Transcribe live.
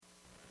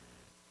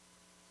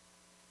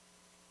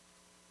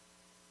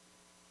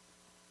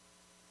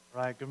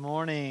right, good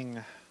morning.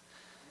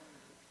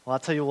 Well, I'll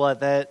tell you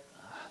what, that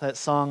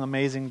song,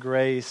 Amazing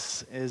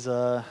Grace, is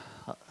a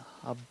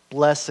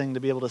blessing to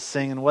be able to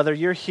sing. And whether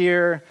you're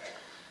here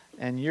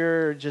and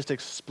you're just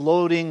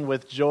exploding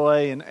with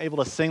joy and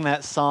able to sing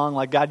that song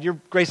like, God, your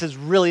grace is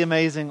really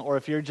amazing, or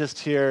if you're just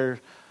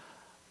here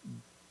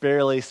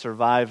barely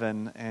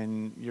surviving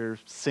and you're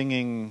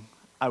singing,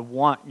 I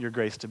want your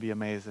grace to be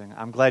amazing,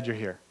 I'm glad you're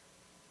here.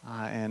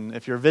 And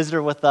if you're a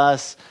visitor with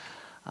us,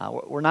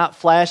 we're not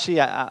flashy.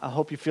 I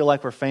hope you feel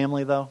like we're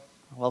family, though.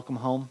 Welcome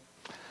home.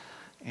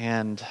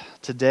 And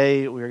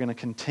today we're going to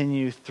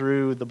continue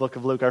through the book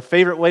of Luke. Our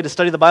favorite way to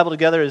study the Bible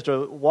together is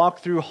to walk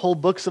through whole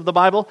books of the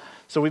Bible.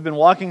 So we've been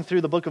walking through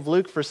the book of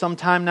Luke for some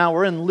time now.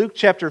 We're in Luke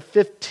chapter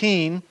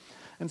 15.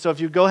 And so if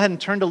you go ahead and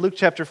turn to Luke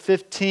chapter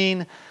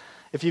 15,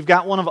 if you've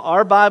got one of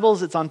our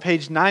Bibles, it's on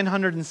page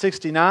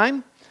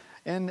 969.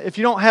 And if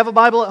you don't have a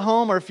Bible at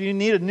home, or if you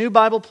need a new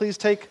Bible, please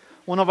take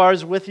one of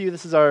ours with you.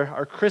 This is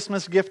our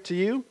Christmas gift to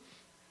you.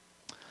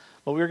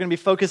 But we're going to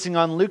be focusing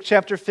on Luke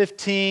chapter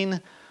 15,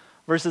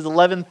 verses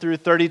 11 through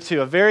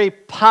 32, a very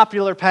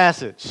popular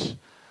passage.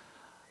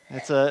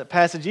 It's a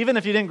passage, even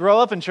if you didn't grow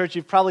up in church,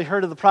 you've probably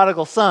heard of the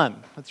prodigal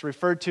son. It's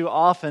referred to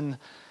often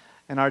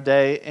in our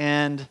day.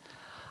 And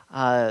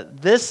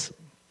this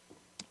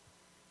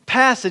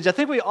passage, I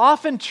think we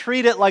often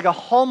treat it like a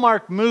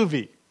Hallmark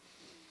movie.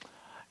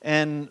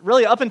 And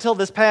really, up until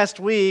this past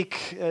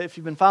week, if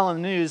you've been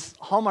following the news,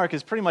 Hallmark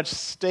has pretty much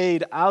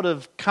stayed out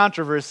of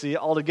controversy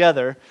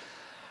altogether.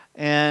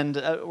 And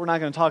we're not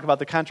going to talk about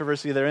the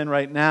controversy they're in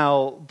right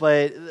now,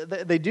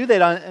 but they do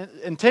that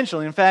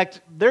intentionally. In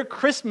fact, their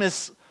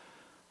Christmas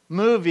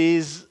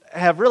movies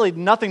have really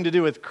nothing to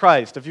do with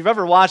Christ. If you've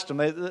ever watched them,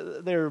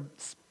 they're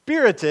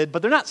spirited,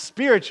 but they're not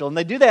spiritual. And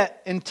they do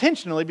that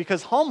intentionally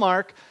because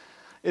Hallmark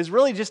is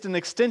really just an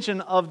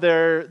extension of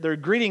their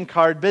greeting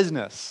card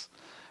business.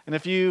 And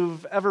if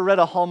you've ever read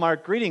a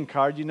Hallmark greeting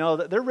card, you know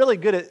that they're really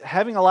good at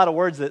having a lot of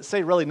words that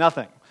say really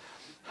nothing.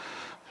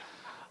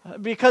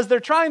 Because they're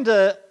trying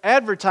to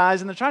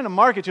advertise and they're trying to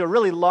market to a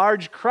really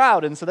large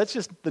crowd. And so that's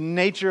just the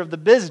nature of the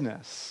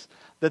business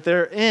that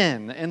they're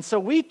in. And so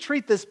we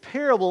treat this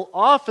parable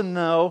often,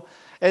 though,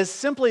 as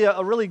simply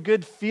a really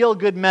good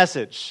feel-good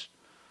message.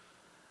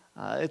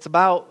 It's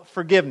about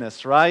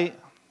forgiveness, right?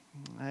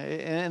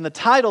 And the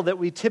title that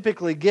we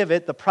typically give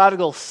it, The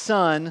Prodigal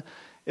Son,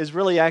 is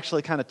really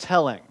actually kind of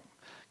telling.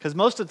 Because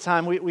most of the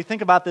time we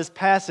think about this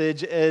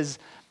passage as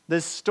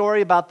this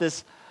story about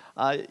this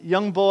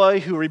young boy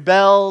who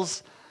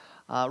rebels,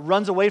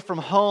 runs away from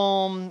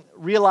home,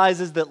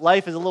 realizes that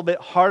life is a little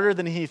bit harder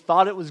than he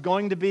thought it was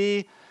going to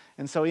be,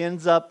 and so he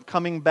ends up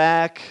coming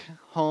back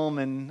home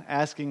and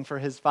asking for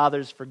his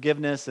father's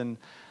forgiveness, and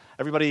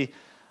everybody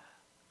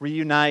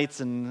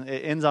reunites, and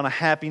it ends on a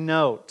happy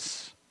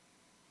note.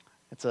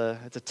 It's a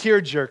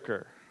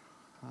tearjerker.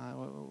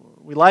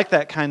 We like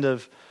that kind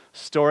of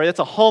story. It's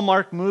a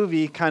Hallmark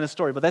movie kind of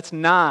story, but that's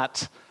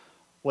not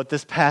what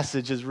this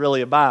passage is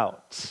really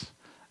about.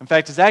 In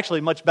fact, it's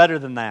actually much better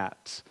than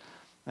that.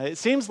 It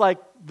seems like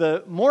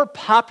the more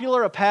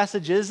popular a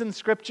passage is in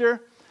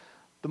Scripture,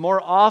 the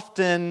more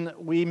often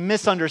we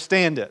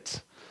misunderstand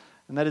it.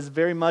 And that is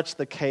very much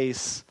the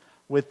case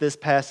with this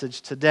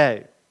passage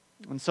today.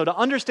 And so to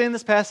understand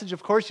this passage,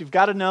 of course, you've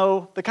got to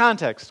know the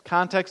context.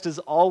 Context is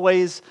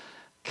always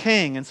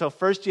king. And so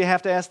first you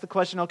have to ask the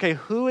question, okay,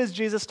 who is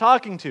Jesus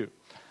talking to?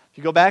 If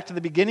you go back to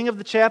the beginning of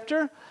the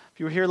chapter, if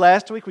you were here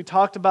last week, we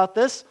talked about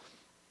this.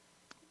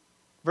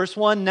 Verse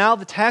 1, now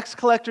the tax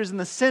collectors and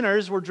the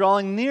sinners were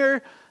drawing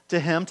near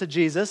to him, to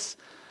Jesus,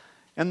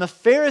 and the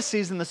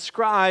Pharisees and the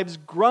scribes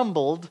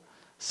grumbled,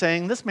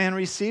 saying, this man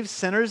receives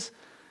sinners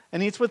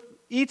and eats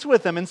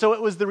with them. And so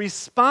it was the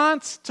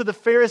response to the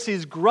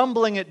Pharisees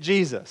grumbling at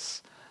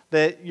Jesus,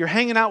 that you're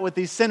hanging out with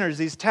these sinners,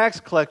 these tax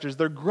collectors,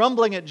 they're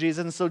grumbling at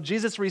Jesus. And so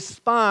Jesus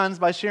responds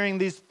by sharing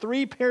these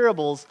three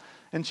parables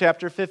in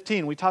chapter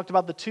 15. We talked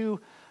about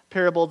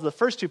the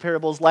first two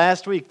parables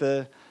last week,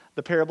 the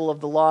parable of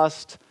the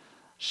lost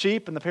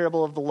sheep and the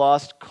parable of the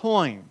lost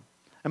coin.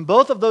 And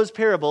both of those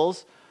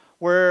parables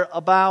were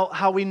about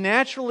how we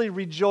naturally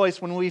rejoice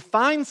when we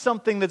find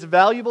something that's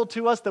valuable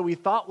to us that we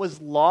thought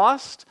was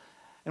lost,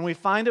 and we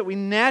find it, we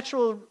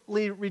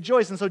naturally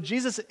rejoice. And so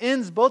Jesus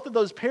ends both of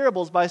those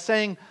parables by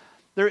saying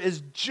there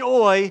is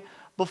joy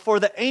before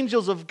the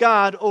angels of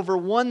God over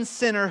one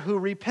sinner who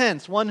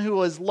repents, one who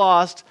was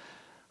lost,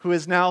 who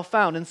is now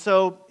found. And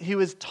so he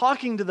was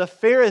talking to the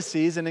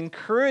Pharisees and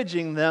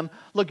encouraging them,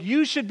 look,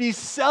 you should be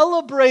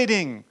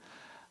celebrating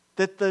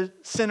that the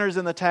sinners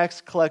and the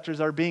tax collectors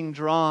are being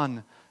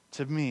drawn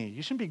to me.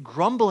 You shouldn't be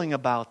grumbling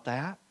about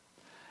that.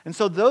 And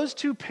so those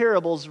two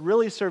parables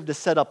really serve to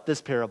set up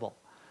this parable.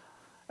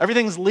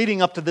 Everything's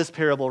leading up to this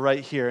parable right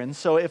here. And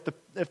so if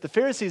the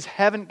Pharisees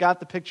haven't got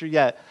the picture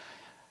yet,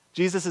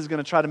 Jesus is going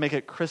to try to make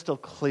it crystal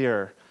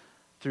clear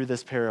through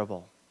this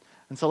parable.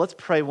 And so let's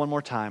pray one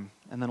more time,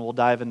 and then we'll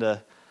dive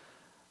into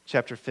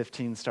chapter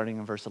 15, starting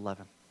in verse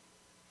 11.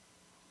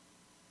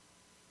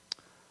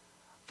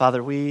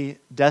 Father, we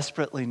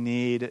desperately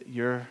need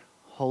your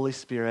Holy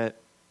Spirit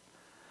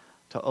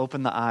to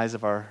open the eyes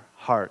of our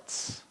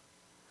hearts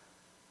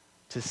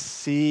to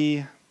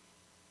see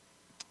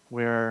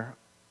where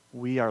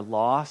we are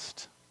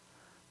lost,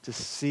 to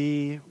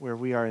see where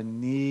we are in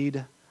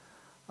need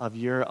of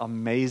your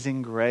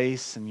amazing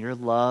grace and your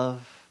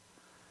love.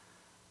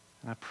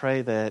 And I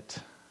pray that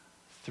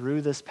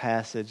through this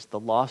passage, the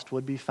lost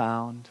would be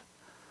found,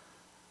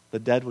 the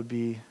dead would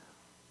be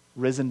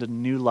risen to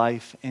new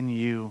life in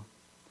you,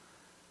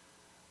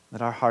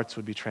 that our hearts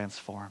would be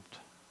transformed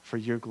for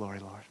your glory,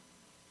 Lord.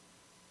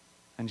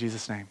 In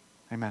Jesus' name,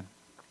 amen.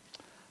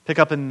 Pick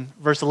up in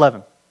verse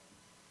 11.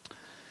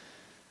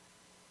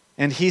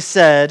 And he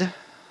said,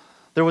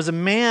 there was a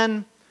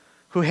man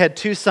who had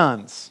 2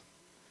 sons,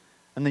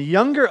 and the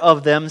younger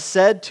of them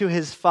said to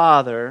his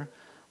father,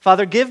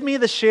 Father, give me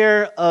the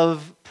share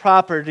of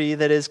property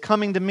that is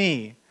coming to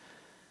me.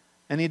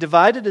 And he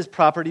divided his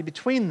property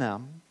between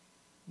them.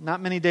 Not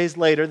many days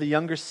later, the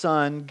younger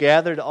son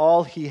gathered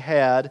all he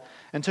had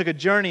and took a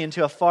journey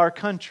into a far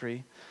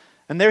country.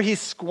 And there he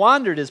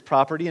squandered his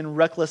property in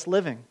reckless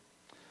living.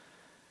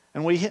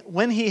 And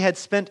when he had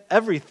spent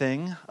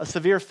everything, a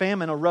severe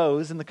famine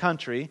arose in the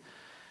country,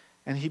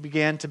 and he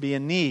began to be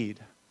in need.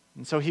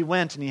 And so he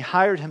went and he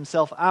hired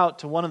himself out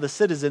to one of the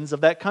citizens of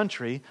that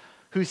country,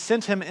 who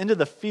sent him into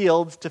the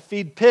fields to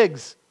feed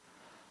pigs.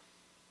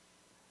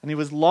 And he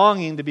was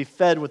longing to be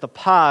fed with the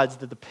pods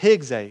that the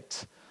pigs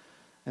ate,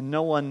 and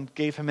no one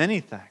gave him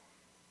anything.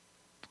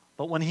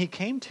 But when he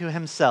came to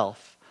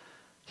himself,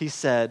 he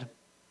said,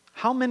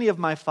 how many of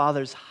my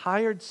father's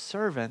hired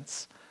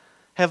servants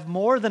have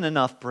more than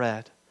enough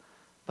bread,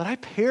 but I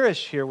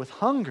perish here with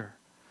hunger?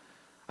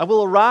 I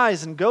will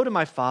arise and go to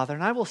my father,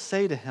 and I will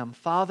say to him,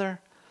 Father,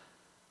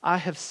 I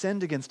have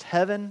sinned against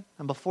heaven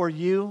and before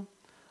you.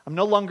 I'm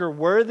no longer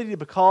worthy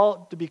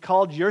to be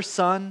called your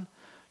son.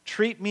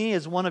 Treat me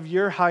as one of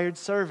your hired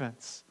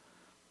servants.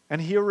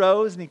 And he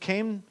arose and he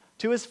came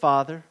to his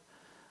father.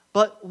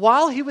 But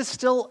while he was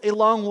still a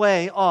long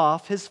way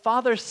off, his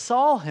father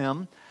saw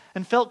him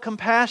and felt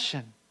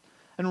compassion,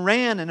 and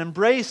ran and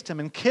embraced him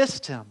and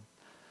kissed him.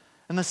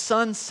 And the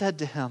son said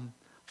to him,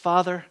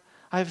 Father,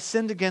 I have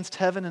sinned against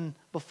heaven and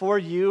before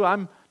you.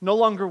 I'm no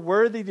longer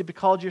worthy to be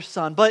called your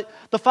son. But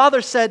the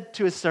father said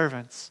to his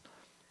servants,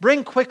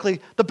 bring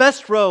quickly the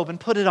best robe and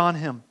put it on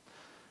him,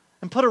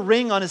 and put a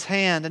ring on his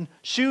hand and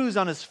shoes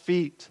on his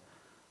feet.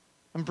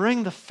 And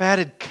bring the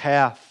fatted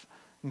calf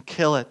and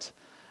kill it,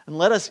 and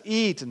let us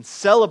eat and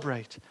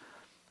celebrate.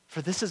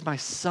 For this is my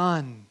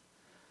son,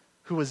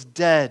 who was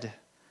dead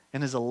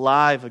and is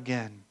alive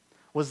again,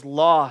 was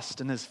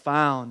lost and is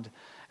found.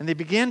 And they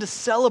began to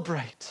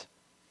celebrate.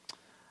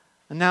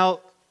 And now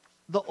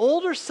the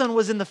older son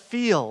was in the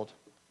field.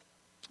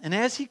 And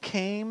as he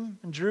came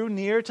and drew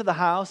near to the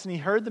house, and he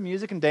heard the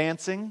music and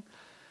dancing,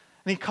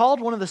 and he called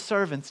one of the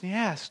servants, and he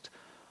asked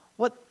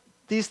what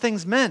these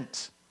things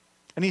meant.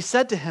 And he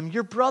said to him,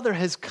 your brother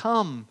has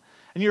come,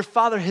 and your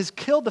father has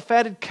killed the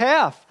fatted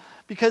calf,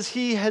 because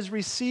he has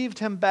received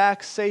him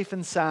back safe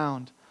and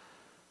sound.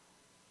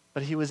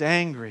 But he was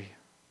angry.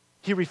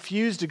 He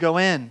refused to go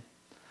in.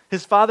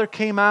 His father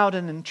came out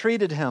and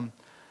entreated him.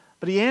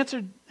 But he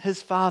answered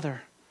his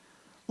father,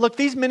 look,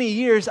 these many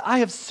years I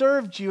have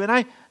served you, and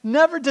I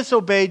never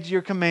disobeyed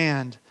your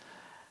command.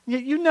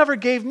 Yet you never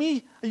gave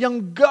me a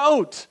young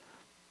goat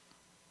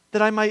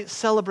that I might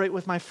celebrate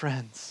with my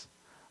friends.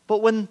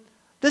 But when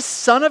this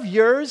son of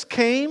yours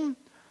came,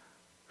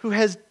 who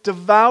has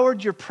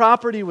devoured your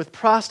property with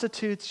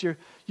prostitutes,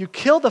 you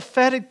killed a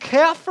fatted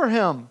calf for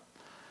him.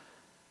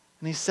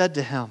 And he said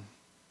to him,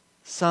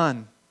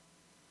 son,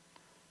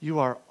 you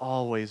are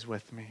always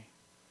with me,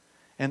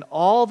 and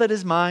all that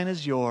is mine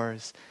is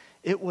yours.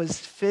 It was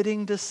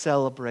fitting to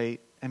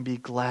celebrate and be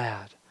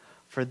glad,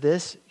 for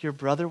this your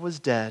brother was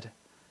dead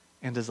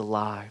and is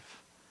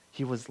alive.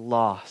 He was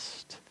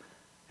lost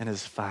and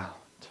is found.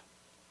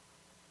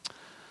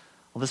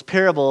 Well, this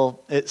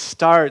parable, it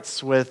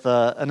starts with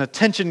an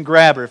attention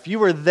grabber. If you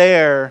were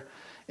there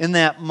in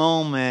that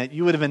moment,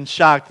 you would have been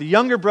shocked. The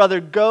younger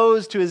brother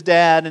goes to his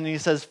dad and he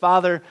says,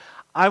 Father,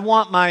 I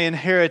want my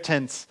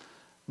inheritance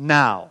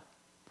now.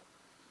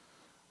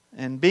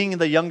 And being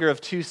the younger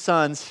of 2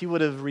 sons, he would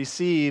have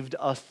received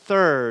a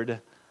third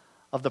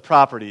of the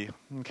property.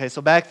 Okay,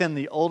 so back then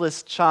the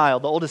oldest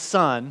child, the oldest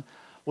son,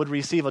 would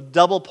receive a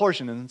double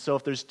portion. And so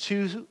if there's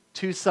two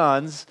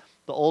sons,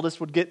 the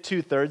oldest would get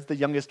 2/3, the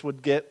youngest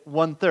would get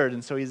 1/3.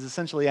 And so he's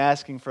essentially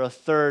asking for a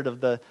third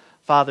of the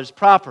father's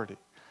property.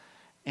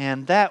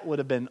 And that would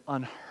have been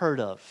unheard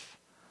of,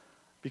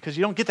 because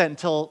you don't get that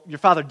until your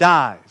father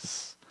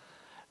dies.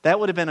 That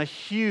would have been a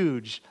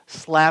huge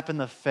slap in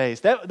the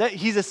face. That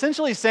he's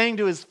essentially saying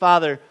to his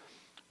father,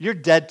 you're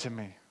dead to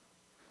me.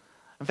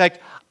 In fact,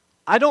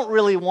 I don't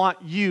really want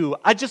you,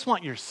 I just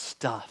want your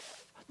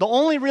stuff.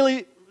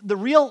 The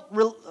real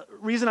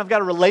reason I've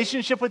got a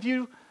relationship with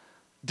you,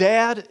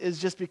 Dad, is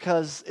just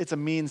because it's a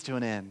means to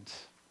an end.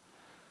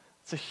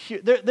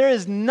 There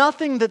is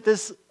nothing that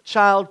this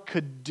child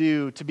could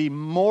do to be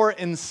more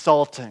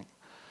insulting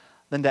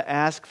than to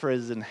ask for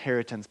his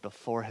inheritance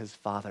before his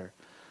father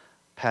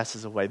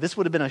passes away. This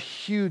would have been a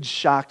huge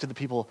shock to the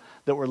people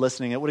that were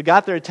listening. It would have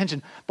got their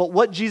attention. But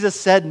what Jesus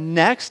said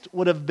next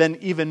would have been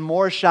even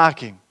more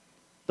shocking.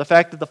 The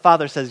fact that the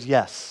Father says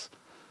yes.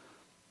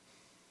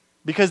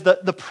 Because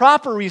the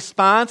proper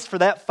response for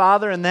that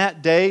father in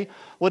that day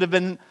would have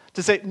been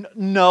to say,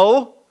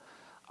 no,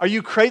 are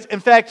you crazy? In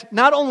fact,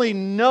 not only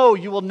no,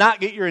 you will not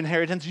get your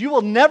inheritance, you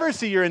will never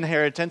see your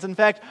inheritance. In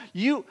fact,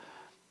 you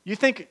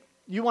think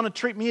you want to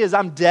treat me as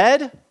I'm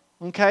dead?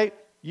 Okay,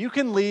 you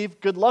can leave.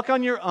 Good luck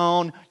on your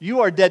own.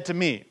 You are dead to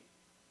me.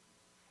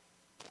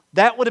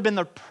 That would have been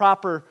the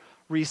proper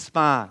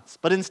response.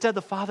 But instead,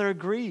 the father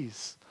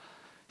agrees.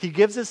 He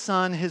gives his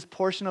son his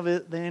portion of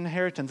the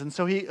inheritance. And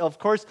so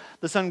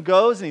the son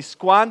goes and he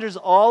squanders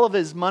all of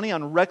his money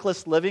on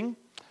reckless living.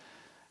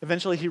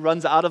 Eventually he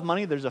runs out of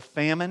money. There's a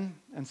famine.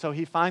 And so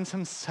he finds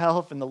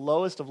himself in the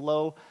lowest of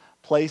low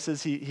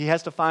places. He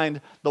has to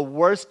find the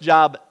worst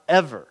job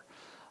ever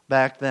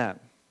back then.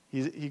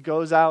 He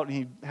goes out and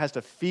he has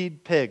to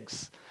feed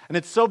pigs. And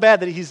it's so bad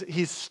that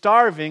he's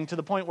starving to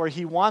the point where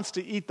he wants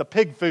to eat the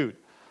pig food.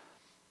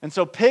 And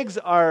so pigs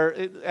are,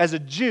 as a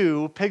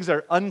Jew, pigs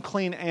are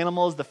unclean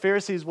animals. The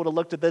Pharisees would have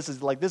looked at this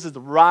as like, this is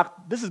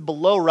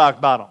below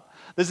rock bottom.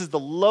 This is the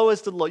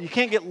lowest of low. You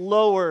can't get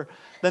lower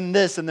than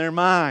this in their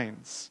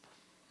minds.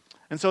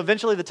 And so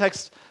eventually the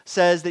text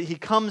says that he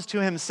comes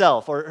to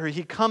himself, or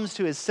he comes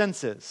to his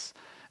senses.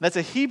 And that's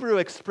a Hebrew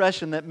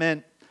expression that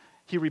meant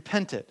he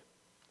repented.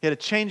 He had a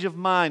change of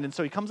mind. And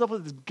so he comes up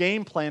with this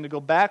game plan to go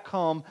back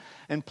home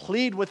and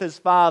plead with his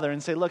father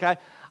and say, look,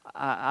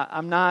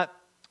 I'm not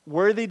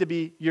worthy to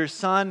be your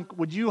son.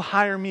 Would you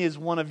hire me as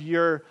one of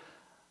your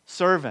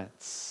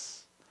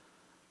servants?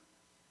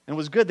 And it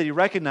was good that he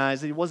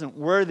recognized that he wasn't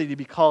worthy to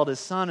be called his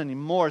son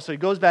anymore. So he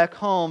goes back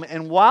home,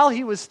 and while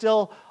he was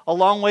still a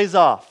long ways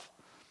off,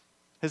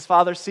 his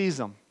father sees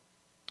him.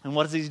 And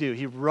what does he do?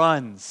 He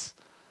runs.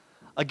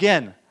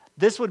 Again,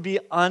 this would be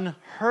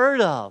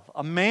unheard of.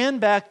 A man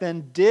back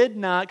then did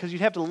not, because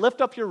you'd have to lift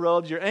up your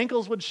robes, your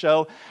ankles would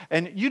show,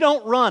 and you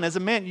don't run. As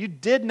a man, you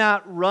did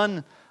not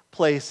run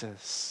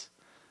places.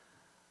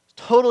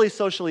 Totally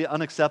socially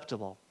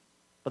unacceptable.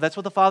 But that's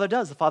what the father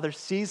does. The father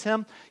sees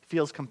him, he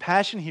feels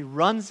compassion, he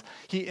runs,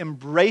 he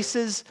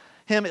embraces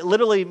him. It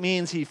literally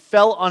means he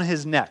fell on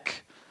his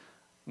neck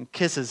and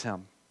kisses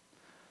him.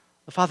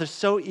 The father's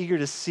so eager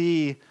to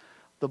see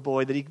the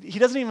boy that he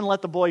doesn't even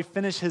let the boy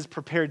finish his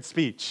prepared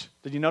speech.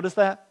 Did you notice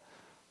that?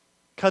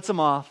 Cuts him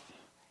off,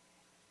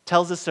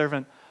 tells his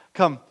servant,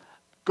 come,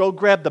 go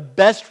grab the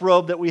best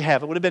robe that we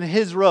have. It would have been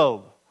his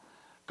robe.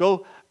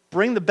 Go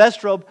bring the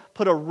best robe,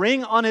 put a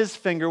ring on his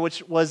finger,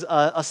 which was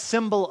a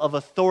symbol of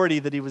authority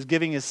that he was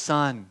giving his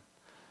son.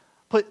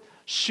 Put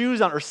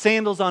shoes on, or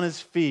sandals on his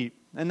feet.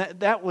 And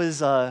that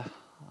was a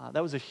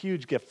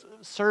huge gift.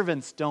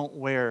 Servants don't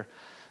wear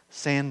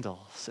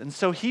sandals. And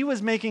so he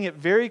was making it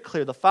very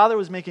clear, the father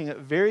was making it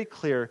very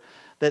clear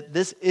that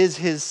this is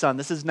his son.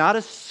 This is not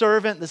a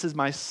servant. This is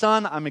my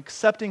son. I'm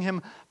accepting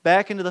him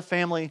back into the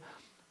family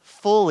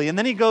fully. And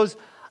then he goes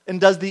and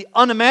does the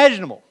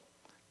unimaginable.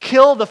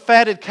 Kill the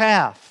fatted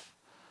calf.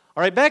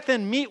 All right, back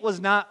then, meat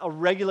was not a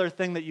regular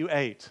thing that you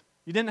ate.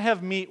 You didn't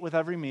have meat with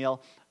every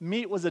meal.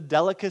 Meat was a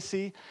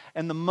delicacy,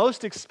 and the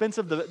most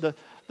expensive,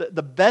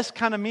 the best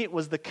kind of meat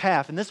was the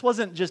calf. And this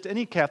wasn't just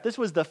any calf. This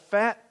was the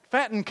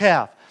fattened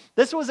calf.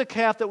 This was a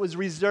calf that was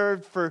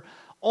reserved for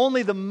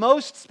only the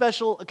most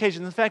special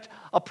occasions. In fact,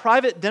 a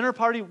private dinner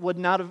party would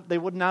not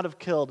have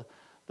killed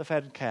the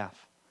fatted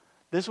calf.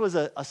 This was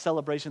a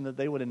celebration that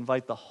they would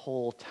invite the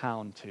whole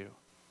town to.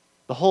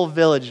 The whole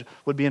village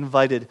would be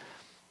invited.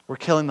 We're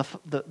killing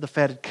the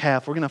fatted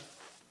calf. We're going to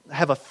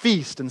have a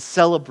feast and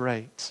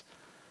celebrate.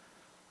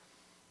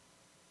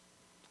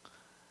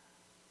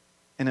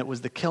 And it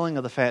was the killing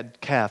of the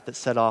fatted calf that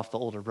set off the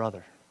older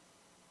brother.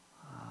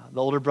 The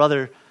older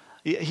brother,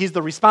 he's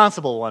the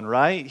responsible one,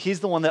 right? He's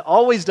the one that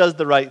always does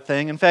the right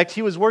thing. In fact,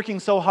 he was working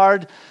so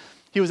hard,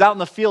 he was out in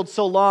the field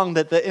so long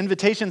that the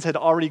invitations had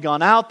already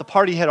gone out. The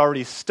party had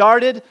already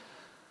started.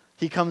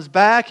 He comes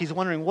back. He's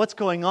wondering what's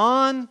going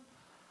on.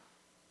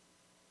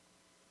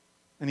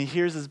 And he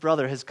hears his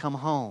brother has come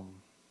home.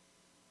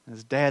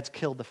 His dad's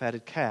killed the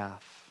fatted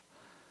calf.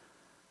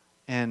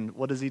 And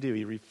what does he do?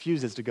 He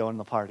refuses to go in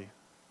the party.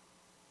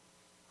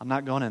 I'm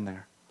not going in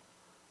there.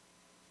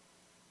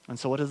 And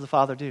so what does the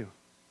father do?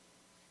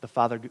 The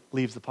father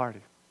leaves the party.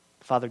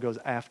 The father goes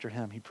after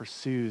him. He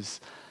pursues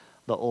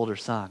the older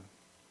son.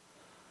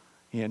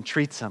 He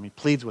entreats him. He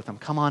pleads with him,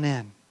 come on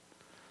in.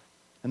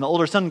 And the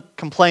older son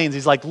complains.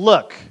 He's like,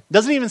 look.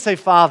 Doesn't even say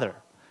father.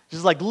 He's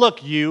just like,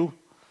 look, you.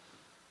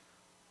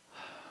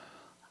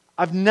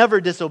 I've never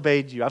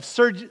disobeyed you. I've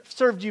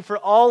served you for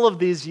all of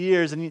these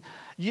years, and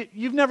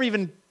you've never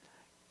even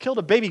killed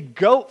a baby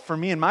goat for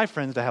me and my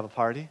friends to have a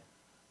party.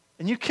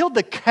 And you killed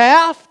the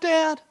calf,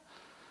 Dad?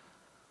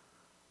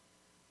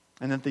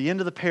 And at the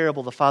end of the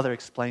parable, the father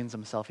explains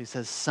himself. He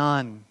says,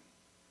 son,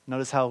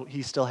 notice how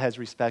he still has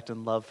respect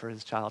and love for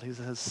his child. He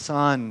says,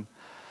 son,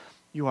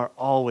 you are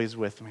always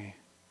with me,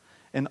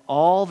 and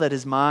all that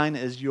is mine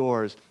is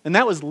yours. And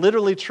that was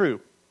literally true.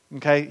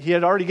 Okay, he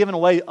had already given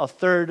away a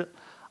third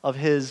of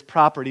his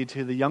property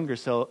to the younger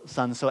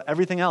son, so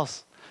everything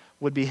else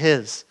would be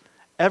his.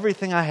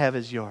 Everything I have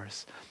is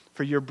yours.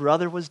 For your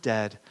brother was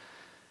dead,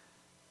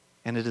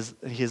 and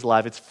he is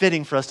alive. It's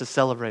fitting for us to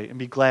celebrate and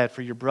be glad,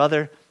 for your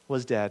brother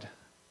was dead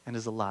and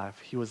is alive.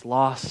 He was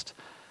lost,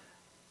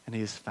 and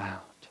he is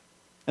found.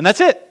 And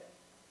that's it.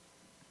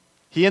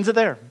 He ends it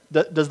there.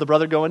 Does the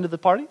brother go into the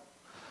party?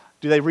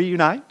 Do they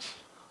reunite?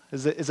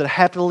 Is it a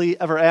happily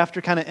ever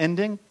after kind of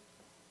ending?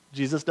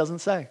 Jesus doesn't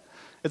say.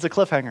 It's a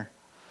cliffhanger.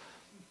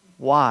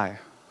 Why?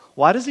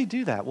 Why does he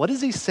do that? What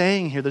is he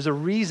saying here? There's a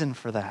reason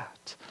for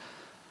that.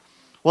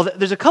 Well,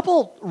 there's a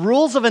couple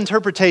rules of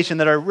interpretation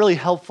that are really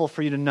helpful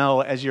for you to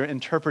know as you're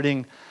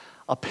interpreting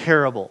a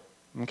parable.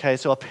 Okay,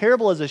 so a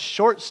parable is a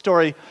short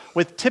story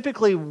with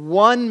typically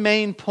one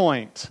main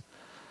point.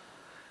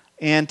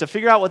 And to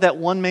figure out what that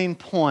one main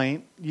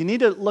point, you need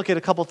to look at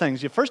a couple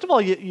things. First of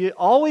all, you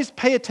always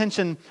pay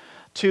attention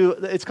to,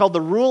 it's called the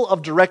rule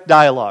of direct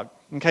dialogue.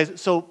 Okay,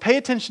 so pay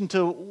attention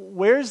to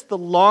where's the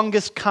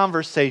longest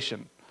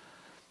conversation.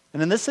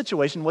 And in this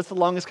situation, what's the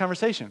longest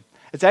conversation?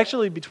 It's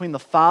actually between the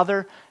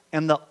father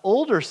and the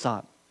older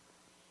son,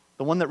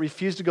 the one that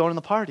refused to go into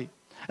the party.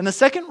 And the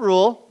second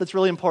rule that's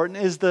really important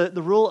is the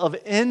rule of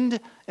end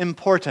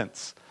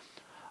importance.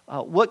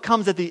 What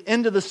comes at the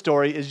end of the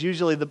story is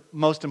usually the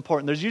most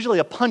important. There's usually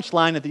a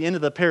punchline at the end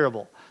of the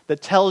parable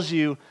that tells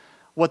you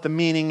what the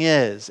meaning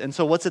is. And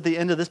so what's at the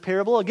end of this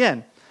parable?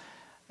 Again,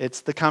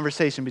 it's the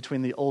conversation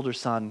between the older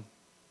son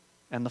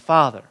and the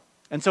father.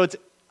 And so it's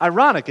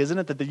ironic, isn't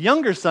it, that the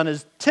younger son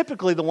is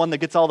typically the one that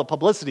gets all the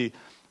publicity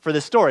for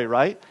this story,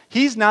 right?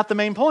 He's not the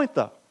main point,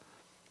 though.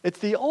 It's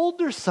the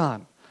older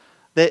son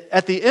that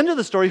at the end of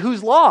the story,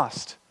 who's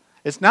lost?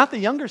 It's not the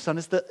younger son,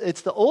 it's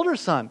the older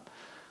son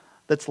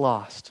that's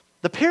lost.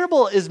 The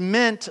parable is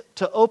meant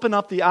to open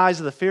up the eyes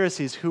of the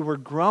Pharisees who were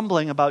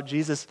grumbling about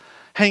Jesus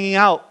hanging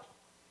out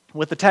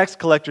with the tax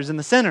collectors and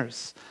the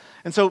sinners.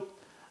 And so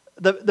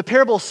the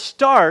parable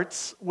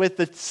starts with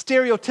the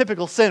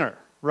stereotypical sinner,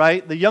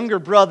 right? The younger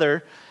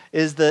brother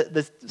is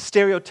the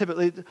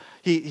stereotypical,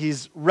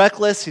 he's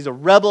reckless, he's a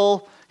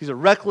rebel, he's a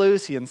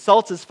recluse, he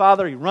insults his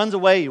father, he runs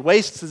away, he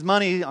wastes his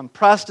money on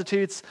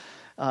prostitutes,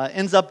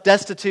 ends up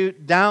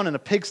destitute, down in a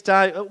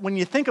pigsty. When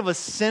you think of a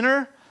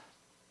sinner,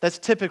 that's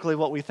typically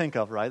what we think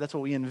of, right? That's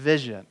what we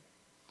envision.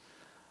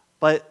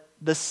 But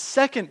the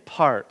second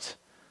part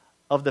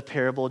of the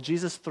parable,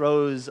 Jesus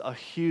throws a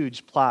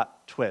huge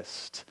plot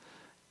twist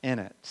in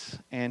it.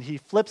 And he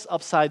flips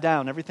upside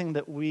down everything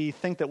that we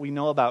think that we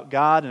know about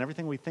God and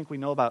everything we think we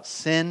know about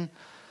sin.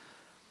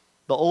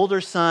 The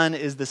older son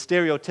is the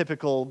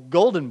stereotypical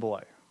golden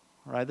boy,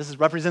 right? This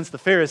represents the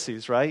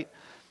Pharisees, right?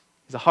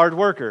 He's a hard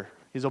worker.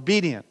 He's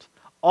obedient.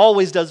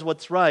 Always does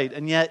what's right.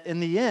 And yet, in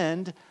the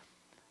end,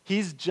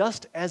 he's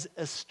just as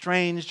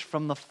estranged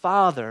from the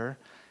father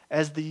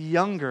as the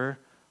younger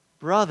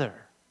brother.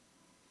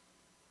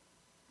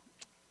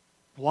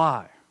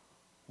 Why?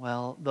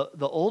 Well,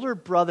 the older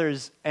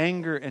brother's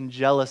anger and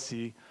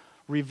jealousy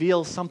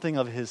reveals something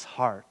of his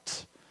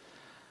heart.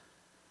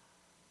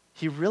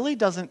 He really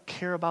doesn't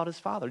care about his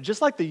father.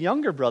 Just like the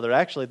younger brother,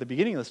 actually, at the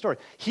beginning of the story.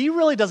 He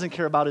really doesn't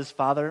care about his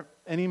father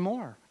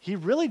anymore. He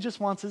really just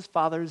wants his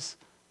father's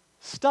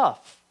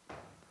stuff.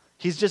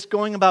 He's just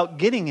going about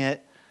getting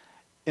it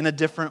in a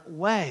different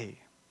way.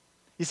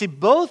 You see,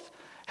 both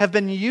have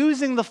been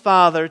using the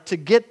father to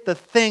get the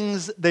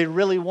things they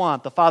really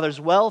want, the father's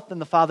wealth and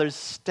the father's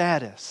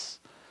status.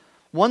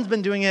 One's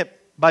been doing it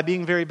by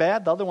being very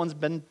bad. The other one's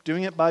been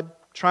doing it by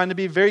trying to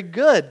be very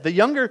good. The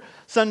younger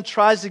son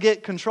tries to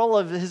get control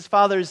of his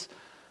father's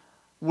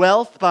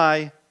wealth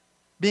by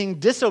being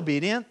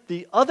disobedient.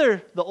 The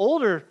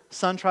older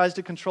son tries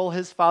to control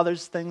his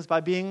father's things by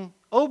being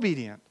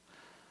obedient.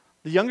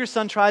 The younger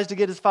son tries to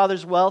get his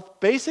father's wealth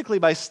basically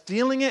by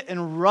stealing it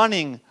and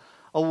running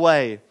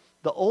away.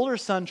 The older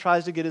son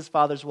tries to get his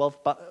father's wealth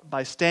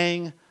by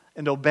staying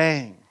and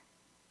obeying.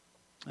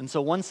 And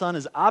so one son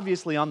is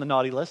obviously on the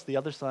naughty list. The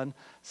other son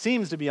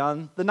seems to be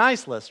on the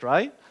nice list,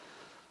 right?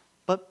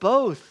 But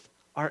both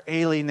are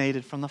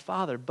alienated from the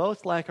father.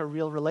 Both lack a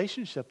real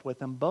relationship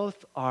with him.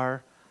 Both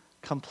are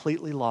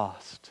completely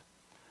lost.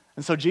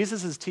 And so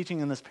Jesus is teaching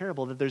in this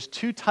parable that there's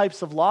two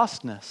types of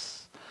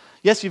lostness.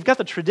 Yes, you've got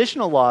the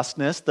traditional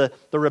lostness,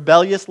 the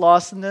rebellious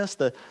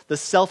lostness, the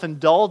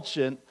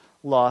self-indulgent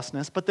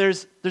lostness, but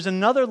there's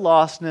another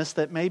lostness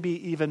that may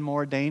be even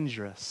more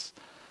dangerous.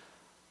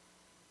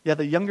 Yeah,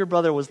 the younger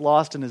brother was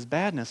lost in his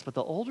badness, but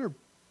the older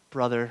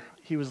brother,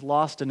 he was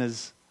lost in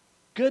his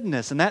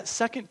goodness. And that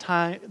second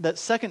type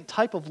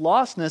of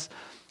lostness,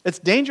 it's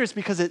dangerous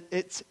because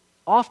it's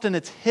often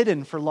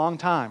hidden for a long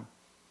time.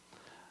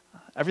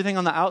 Everything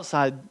on the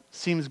outside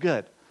seems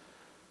good,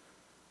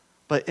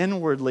 but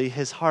inwardly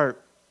his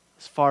heart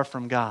is far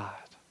from God.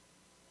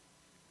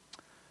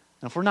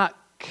 And if we're not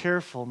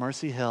careful,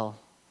 Mercy Hill,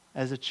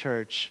 as a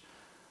church,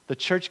 the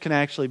church can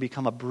actually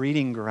become a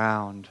breeding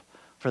ground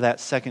for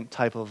that second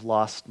type of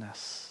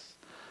lostness.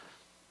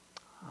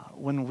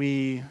 When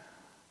we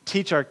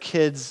teach our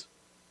kids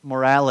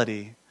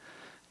morality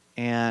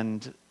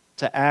and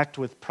to act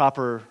with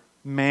proper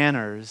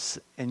manners,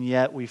 and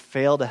yet we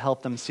fail to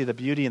help them see the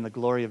beauty and the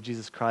glory of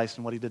Jesus Christ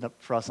and what he did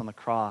for us on the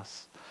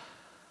cross.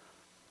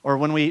 Or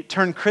when we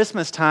turn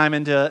Christmas time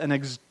into an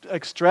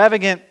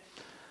extravagant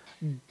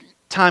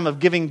time of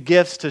giving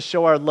gifts to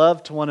show our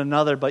love to one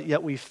another, but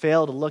yet we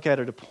fail to look at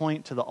or to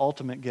point to the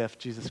ultimate gift,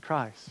 Jesus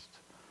Christ.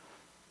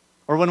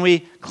 Or when we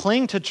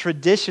cling to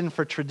tradition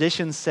for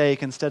tradition's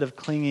sake instead of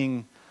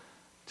clinging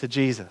to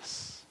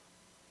Jesus.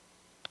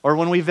 Or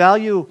when we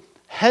value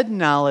head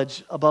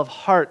knowledge above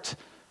heart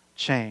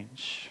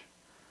change.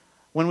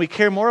 When we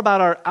care more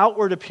about our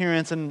outward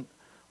appearance and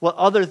what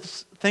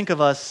others think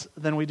of us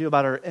than we do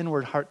about our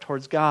inward heart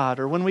towards God.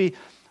 Or when we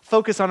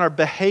focus on our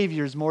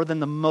behaviors more than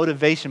the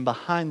motivation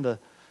behind the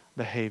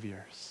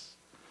behaviors.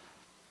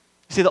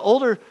 You see, the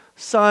older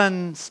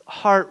son's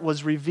heart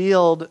was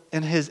revealed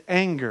in his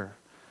anger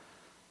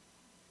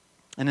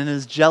and in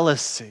his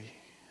jealousy.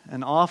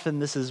 And often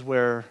this is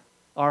where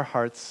our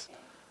hearts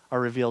are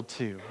revealed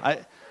too.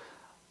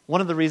 One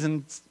of the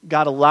reasons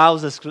God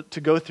allows us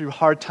to go through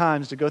hard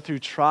times, to go through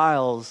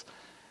trials,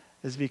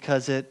 is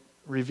because it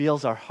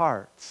reveals our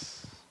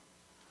hearts.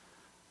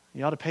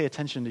 You ought to pay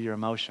attention to your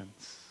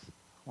emotions.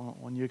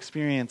 When you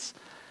experience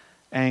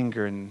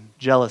anger and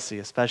jealousy,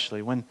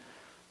 especially, when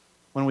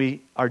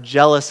we are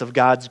jealous of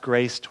God's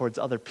grace towards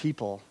other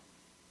people,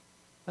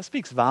 that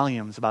speaks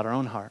volumes about our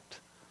own heart.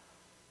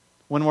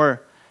 When we're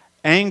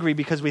angry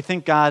because we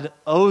think God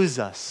owes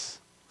us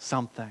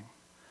something,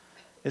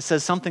 it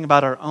says something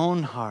about our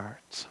own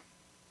heart.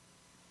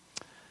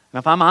 And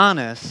if I'm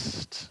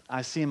honest,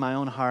 I see in my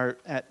own heart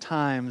at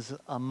times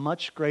a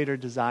much greater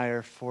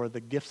desire for the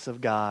gifts of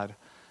God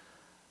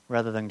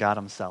rather than God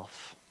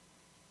himself.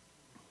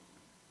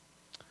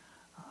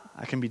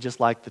 I can be just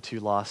like the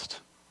two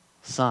lost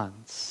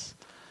sons.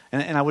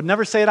 And I would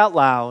never say it out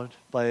loud,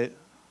 but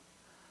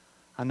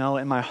I know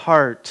in my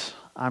heart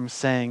I'm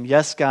saying,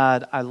 yes,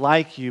 God, I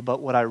like you, but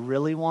what I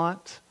really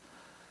want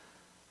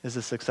is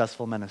a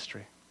successful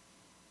ministry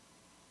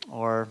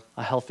or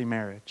a healthy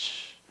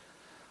marriage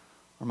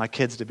or my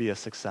kids to be a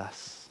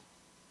success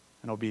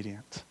and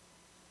obedient.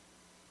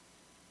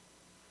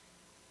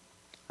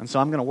 And so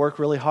I'm going to work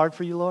really hard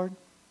for you, Lord,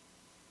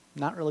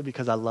 not really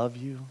because I love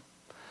you,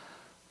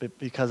 but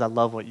because I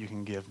love what you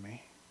can give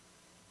me.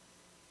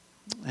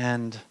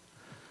 And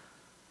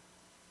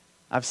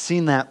I've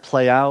seen that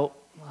play out,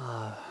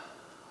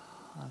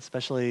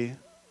 especially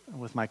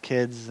with my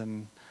kids,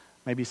 and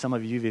maybe some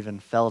of you have even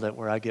felt it,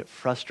 where I get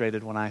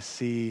frustrated when I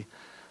see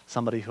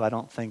somebody who I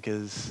don't think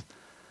is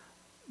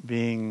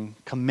being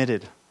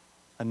committed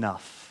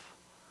enough.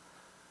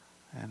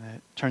 And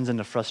it turns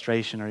into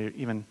frustration or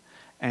even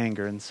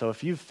anger. And so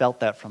if you've felt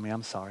that from me,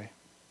 I'm sorry.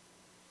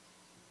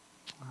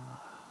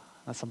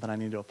 That's something I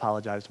need to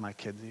apologize to my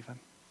kids even.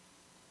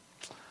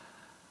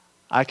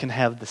 I can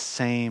have the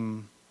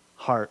same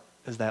heart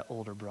as that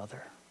older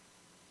brother,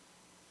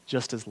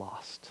 just as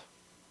lost.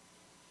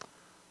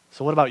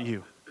 So what about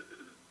you?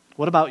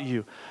 What about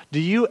you? Do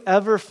you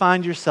ever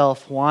find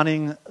yourself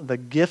wanting the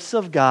gifts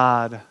of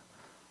God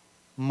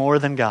more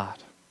than God?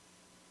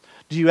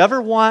 Do you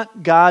ever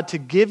want God to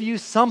give you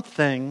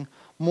something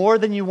more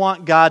than you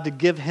want God to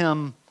give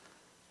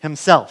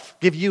himself,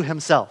 give you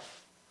himself?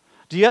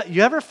 Do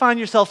you ever find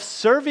yourself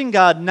serving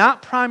God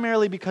not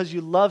primarily because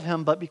you love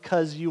him, but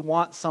because you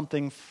want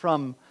something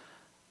from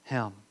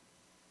him?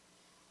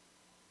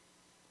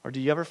 Or do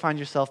you ever find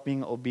yourself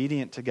being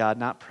obedient to God,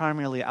 not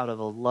primarily out of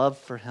a love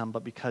for him,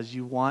 but because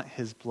you want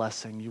his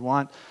blessing? You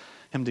want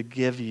him to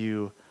give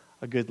you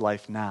a good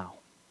life now.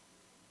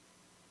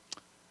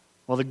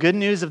 Well, the good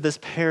news of this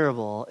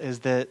parable is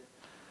that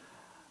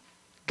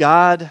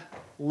God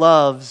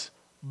loves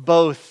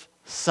both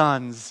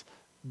sons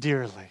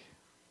dearly.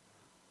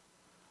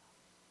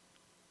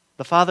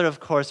 The father, of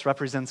course,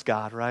 represents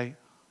God, right?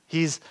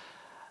 He's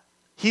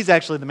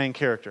actually the main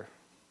character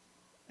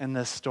in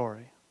this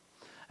story.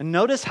 And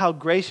notice how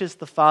gracious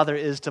the father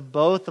is to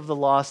both of the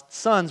lost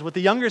sons. With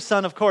the younger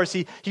son, of course,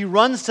 he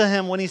runs to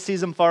him when he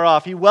sees him far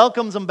off. He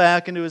welcomes him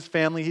back into his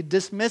family. He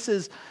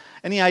dismisses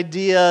any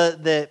idea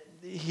that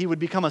he would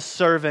become a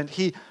servant.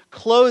 He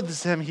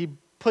clothes him. He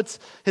puts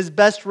his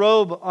best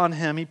robe on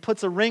him. He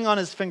puts a ring on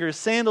his finger,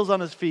 sandals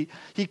on his feet.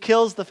 He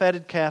kills the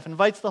fatted calf,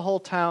 invites the whole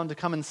town to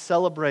come and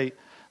celebrate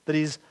that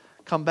he's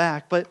come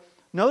back. But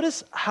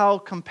notice how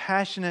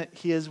compassionate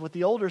he is with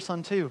the older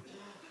son too.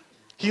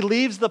 He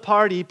leaves the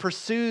party, he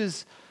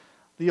pursues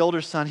the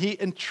older son. He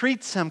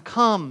entreats him,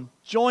 come,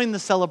 join the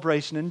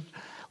celebration, and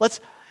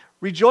let's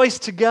rejoice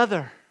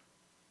together.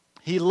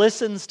 He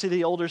listens to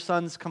the older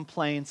son's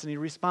complaints, and he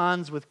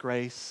responds with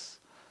grace.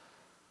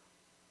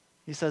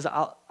 He says,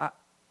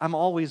 I'm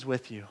always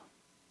with you.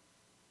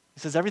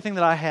 He says, everything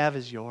that I have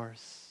is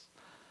yours.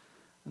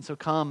 And so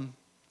come,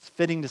 it's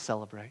fitting to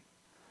celebrate.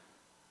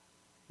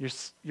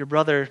 Your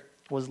brother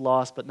was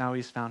lost, but now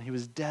he's found. He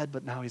was dead,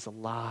 but now he's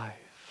alive.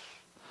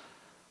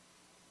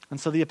 And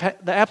so the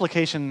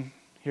application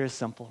here is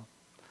simple.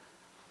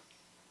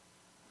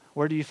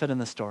 Where do you fit in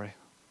the story?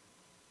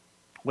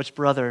 Which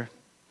brother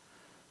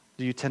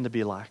do you tend to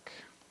be like?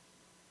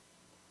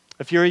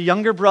 If you're a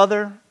younger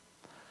brother,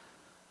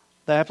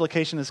 The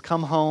application is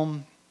come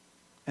home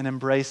and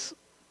embrace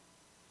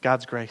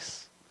God's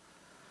grace.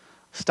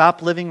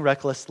 Stop living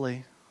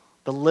recklessly.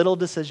 The little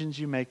decisions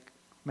you make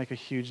a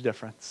huge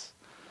difference.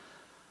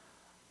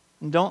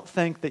 And don't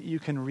think that you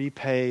can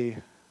repay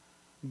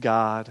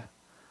God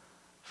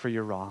for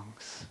your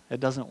wrongs. It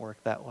doesn't work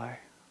that way.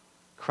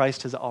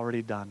 Christ has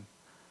already done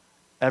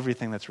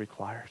everything that's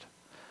required.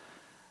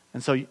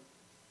 And so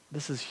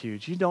this is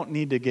huge. You don't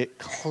need to get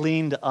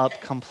cleaned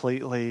up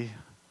completely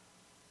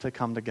to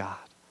come to God.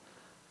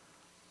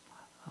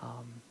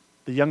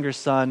 The younger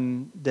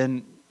son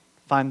didn't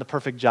find the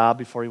perfect job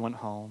before he went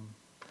home.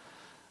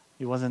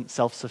 He wasn't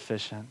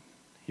self-sufficient.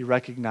 He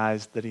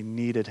recognized that he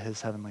needed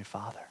his heavenly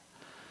Father.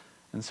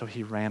 And so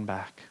he ran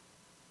back.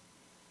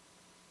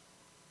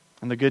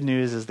 And the good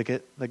news is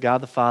that God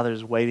the Father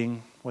is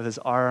waiting with his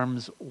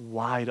arms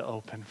wide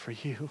open for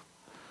you.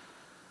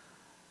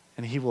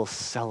 And he will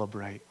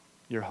celebrate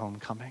your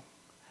homecoming.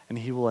 And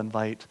he will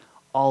invite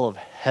all of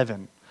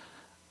heaven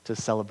to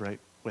celebrate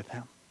with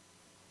him.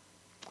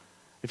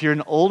 If you're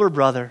an older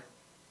brother,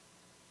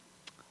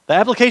 the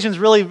application is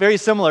really very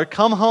similar.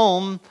 Come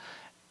home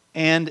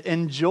and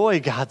enjoy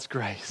God's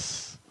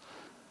grace.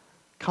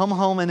 Come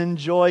home and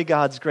enjoy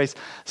God's grace.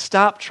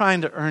 Stop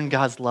trying to earn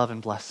God's love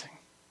and blessing.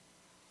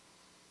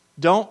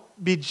 Don't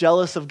be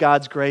jealous of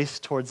God's grace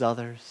towards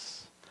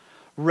others.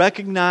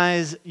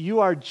 Recognize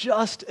you are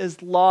just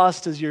as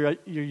lost as your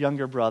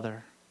younger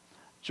brother.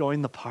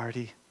 Join the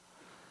party.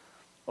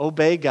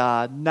 Obey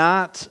God,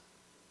 not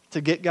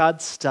to get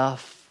God's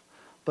stuff,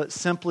 but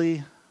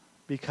simply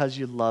because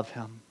you love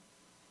him.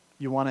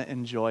 You want to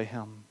enjoy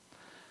him.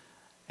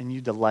 And you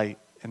delight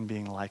in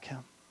being like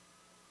him.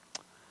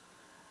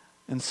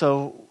 And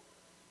so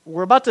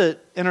we're about to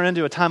enter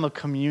into a time of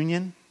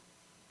communion.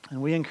 And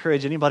we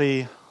encourage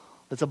anybody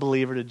that's a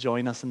believer to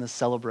join us in this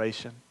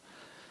celebration.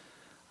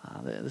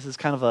 This is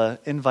kind of an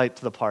invite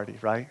to the party,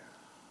 right?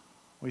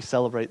 We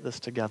celebrate this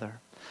together.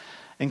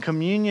 And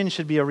communion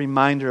should be a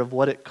reminder of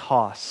what it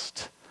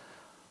cost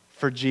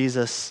for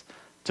Jesus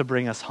to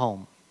bring us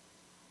home,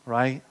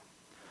 right?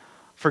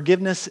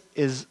 Forgiveness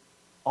is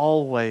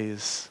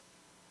always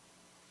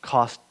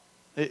cost.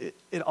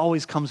 It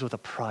always comes with a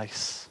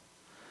price.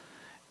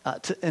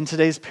 In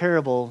today's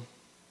parable,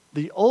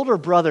 the older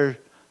brother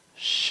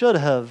should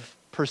have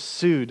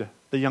pursued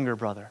the younger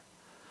brother.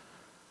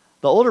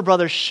 The older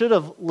brother should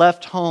have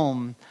left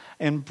home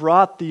and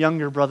brought the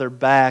younger brother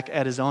back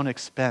at his own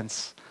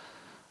expense.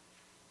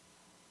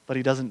 But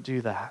he doesn't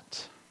do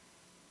that.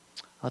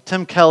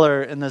 Tim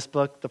Keller, in this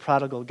book, The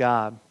Prodigal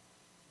God,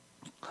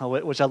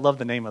 which I love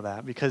the name of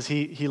that, because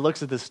he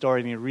looks at this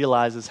story and he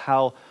realizes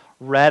how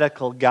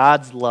radical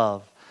God's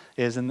love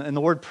is. And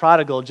the word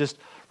prodigal just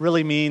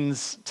really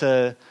means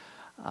to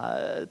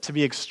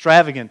be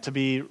extravagant, to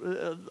be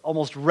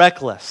almost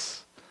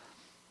reckless.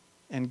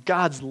 And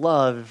God's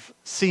love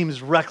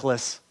seems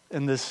reckless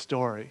in this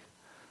story.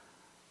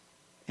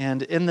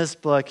 And in this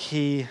book,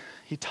 he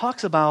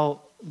talks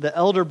about the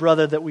elder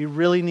brother that we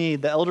really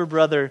need, the elder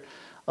brother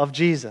of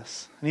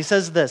Jesus. And he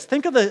says this,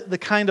 think of the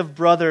kind of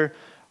brother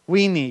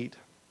we need.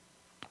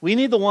 We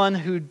need the one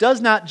who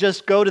does not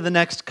just go to the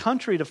next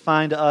country to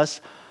find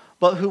us,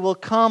 but who will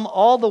come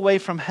all the way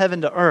from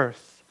heaven to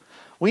earth.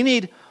 We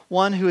need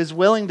one who is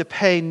willing to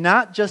pay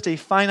not just a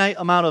finite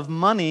amount of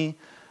money,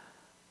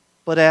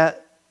 but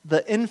at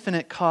the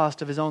infinite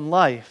cost of his own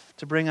life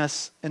to bring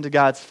us into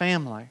God's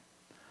family.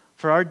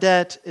 For our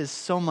debt is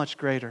so much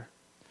greater.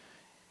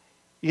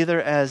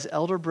 Either as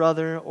elder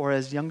brother or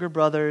as younger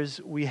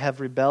brothers, we have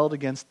rebelled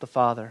against the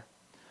Father.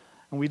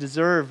 And we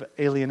deserve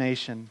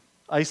alienation,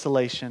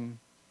 isolation,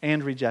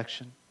 and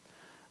rejection.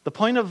 The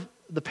point of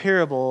the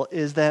parable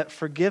is that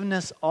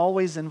forgiveness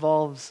always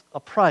involves a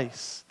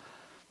price.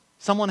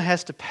 Someone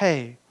has to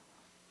pay.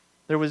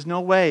 There was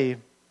no way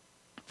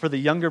for the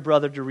younger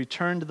brother to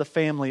return to the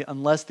family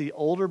unless the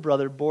older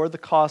brother bore the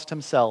cost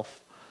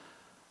himself.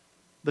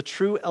 The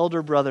true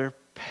elder brother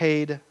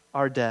paid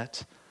our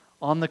debt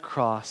on the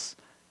cross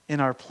in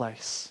our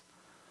place.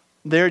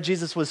 There,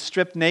 Jesus was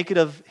stripped naked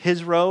of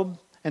his robe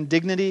and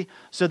dignity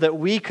so that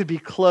we could be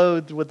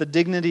clothed with the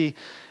dignity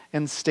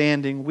and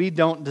standing we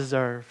don't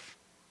deserve.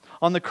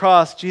 On the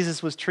cross,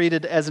 Jesus was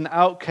treated as an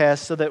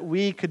outcast so that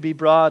we could be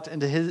brought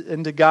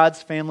into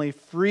God's family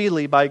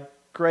freely by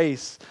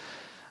grace.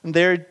 And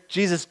there,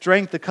 Jesus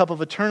drank the cup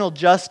of eternal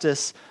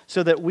justice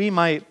so that we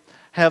might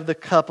have the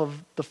cup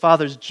of the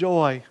Father's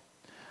joy.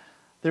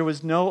 There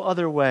was no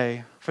other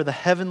way for the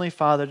Heavenly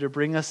Father to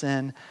bring us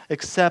in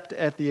except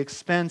at the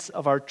expense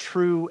of our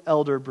true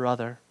elder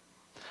brother.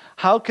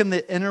 How can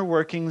the inner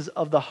workings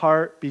of the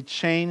heart be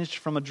changed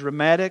from a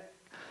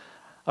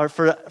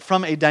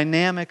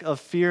dynamic of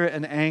fear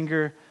and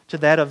anger to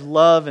that of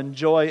love and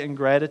joy and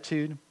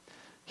gratitude?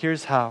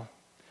 Here's how.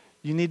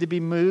 You need to be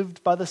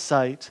moved by the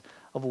sight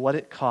of what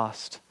it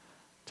cost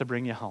to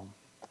bring you home.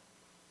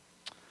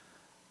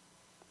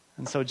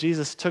 And so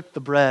Jesus took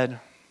the bread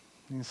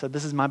and he said,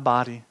 "This is my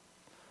body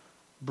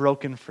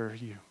broken for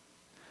you."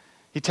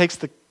 He takes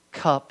the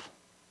cup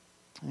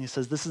and he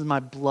says, "This is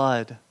my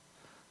blood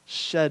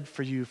shed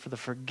for you for the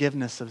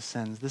forgiveness of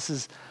sins. This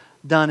is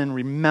done in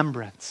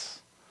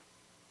remembrance.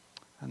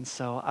 And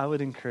so I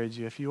would encourage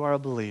you, if you are a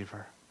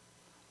believer,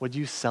 would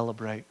you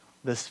celebrate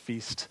this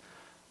feast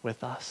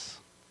with us?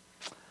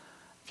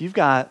 If you've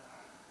got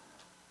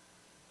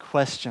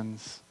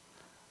questions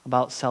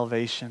about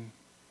salvation,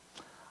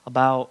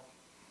 about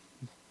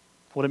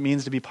what it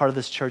means to be part of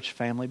this church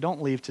family,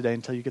 don't leave today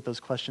until you get those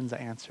questions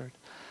answered.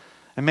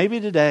 And maybe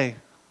today,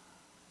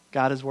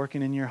 God is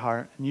working in your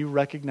heart and you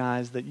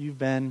recognize that you've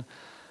been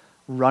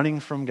running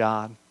from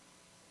God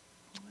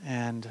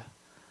and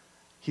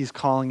He's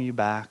calling you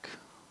back.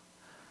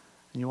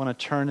 And you want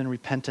to turn in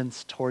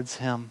repentance towards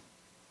Him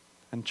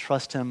and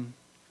trust Him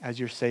as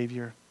your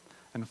Savior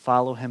and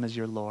follow Him as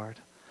your Lord.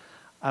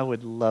 I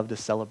would love to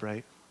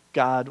celebrate.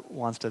 God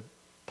wants to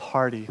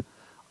party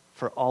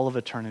for all of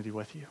eternity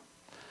with you.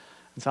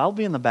 And so I'll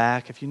be in the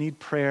back. If you need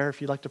prayer,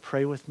 if you'd like to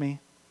pray with me,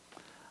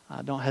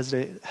 don't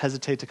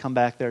hesitate to come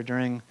back there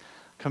during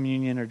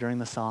communion or during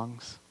the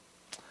songs.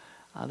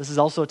 This is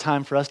also a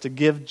time for us to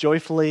give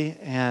joyfully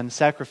and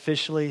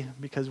sacrificially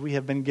because we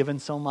have been given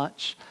so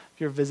much.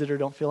 If you're a visitor,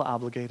 don't feel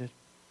obligated.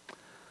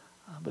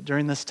 But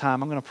during this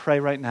time, I'm going to pray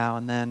right now,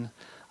 and then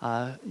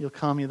you'll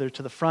come either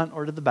to the front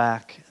or to the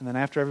back. And then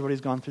after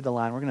everybody's gone through the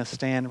line, we're going to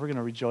stand, we're going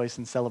to rejoice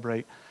and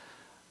celebrate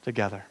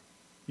together.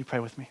 You pray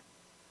with me.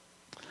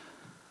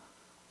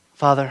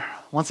 Father,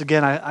 once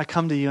again, I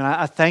come to you and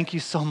I thank you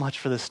so much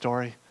for this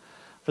story,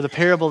 for the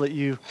parable that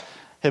you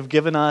have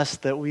given us,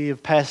 that we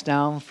have passed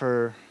down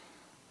for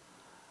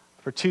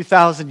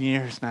 2,000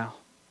 years now,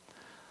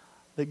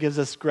 that gives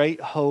us great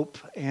hope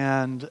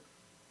and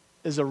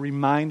is a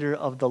reminder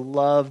of the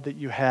love that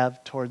you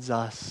have towards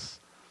us.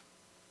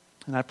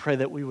 And I pray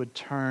that we would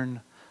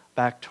turn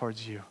back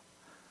towards you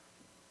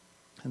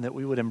and that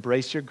we would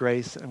embrace your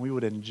grace and we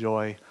would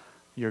enjoy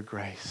your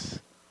grace.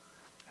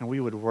 And we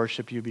would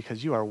worship you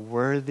because you are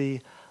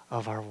worthy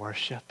of our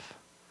worship.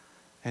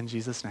 In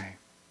Jesus' name,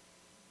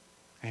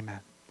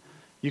 amen.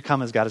 You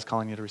come as God is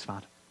calling you to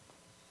respond.